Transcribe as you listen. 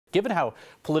Given how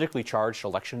politically charged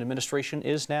election administration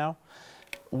is now,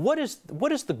 what is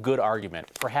the good argument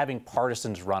for having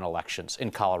partisans run elections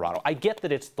in Colorado? I get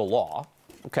that it's the law,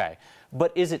 okay,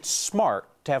 but is it smart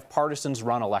to have partisans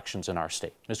run elections in our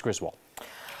state? Ms. Griswold.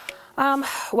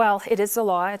 Well, it is the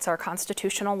law. It's our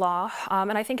constitutional law.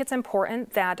 And I think it's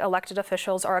important that elected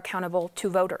officials are accountable to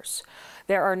voters.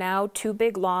 There are now two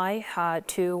big lie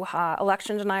to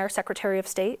election denier Secretary of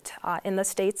State in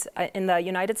the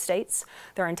United States.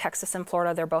 They're in Texas and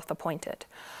Florida. They're both appointed.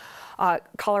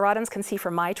 Coloradans can see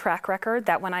from my track record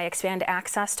that when I expand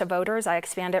access to voters, I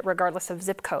expand it regardless of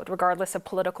zip code, regardless of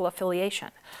political affiliation.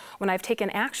 When I've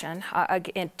taken action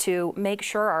to make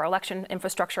sure our election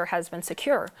infrastructure has been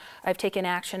secure, I've taken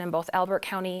action in both Elbert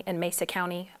County and Mesa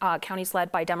County, counties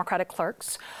led by Democratic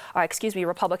clerks,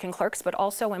 Republican clerks, but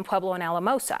also in Pueblo and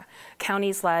Alamosa,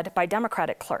 counties led by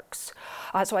Democratic clerks.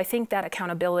 So I think that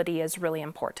accountability is really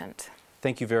important.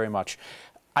 Thank you very much.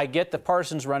 I get the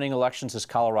partisans running elections as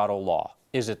Colorado law.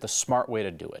 Is it the smart way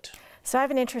to do it? So I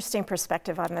have an interesting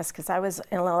perspective on this because I was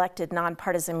an elected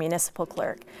nonpartisan municipal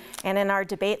clerk. And in our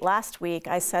debate last week,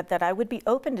 I said that I would be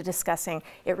open to discussing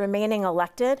it remaining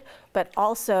elected, but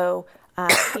also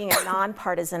being a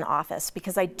nonpartisan office,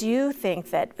 because I do think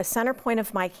that the center point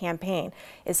of my campaign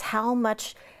is how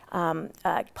much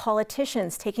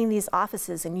politicians taking these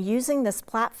offices and using this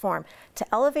platform to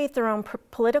elevate their own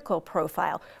political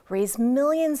profile, raise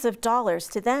millions of dollars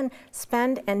to then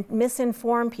spend and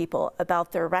misinform people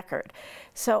about their record.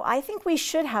 So I think we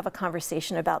should have a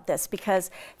conversation about this,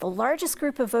 because the largest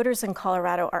group of voters in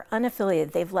Colorado are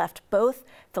unaffiliated. They've left both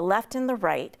the left and the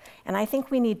right, and I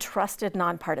think we need trusted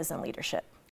nonpartisan leadership.